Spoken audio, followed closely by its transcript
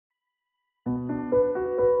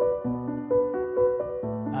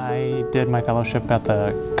I did my fellowship at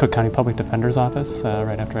the Cook County Public Defender's Office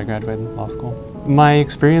right after I graduated law school. My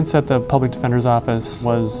experience at the Public Defender's Office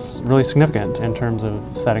was really significant in terms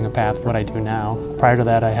of setting a path for what I do now. Prior to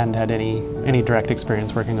that, I hadn't had any direct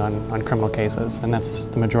experience working on criminal cases, and that's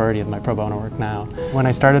the majority of my pro bono work now. When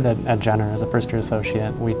I started at Jenner as a first-year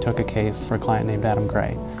associate, we took a case for a client named Adam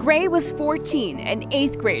Gray. Gray was 14, an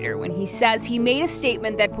 8th grader, when he says he made a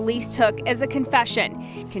statement that police took as a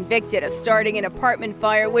confession, convicted of starting an apartment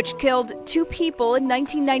fire which killed 2 people in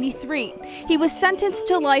 1993. He was sentenced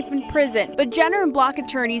to life in prison, but Jenner and Block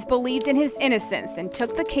attorneys believed in his innocence and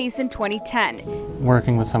took the case in 2010.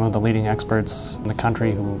 Working with some of the leading experts in the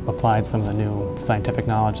country who applied some of the new scientific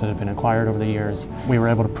knowledge that had been acquired over the years, we were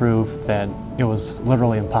able to prove that it was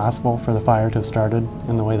literally impossible for the fire to have started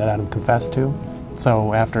in the way that Adam confessed to.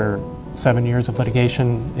 So after 7 years of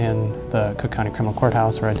litigation in the Cook County Criminal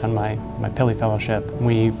Courthouse, where I'd done my PILI fellowship,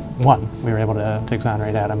 we won. We were able to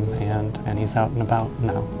exonerate Adam, and he's out and about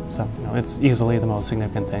now. So it's easily the most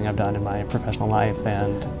significant thing I've done in my professional life,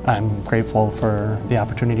 and I'm grateful for the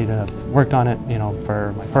opportunity to have worked on it,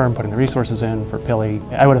 for my firm, putting the resources in for PILI.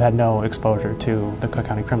 I would have had no exposure to the Cook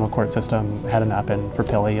County criminal court system had it not been for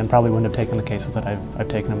PILI, and probably wouldn't have taken the cases that I've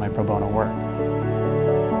taken in my pro bono work.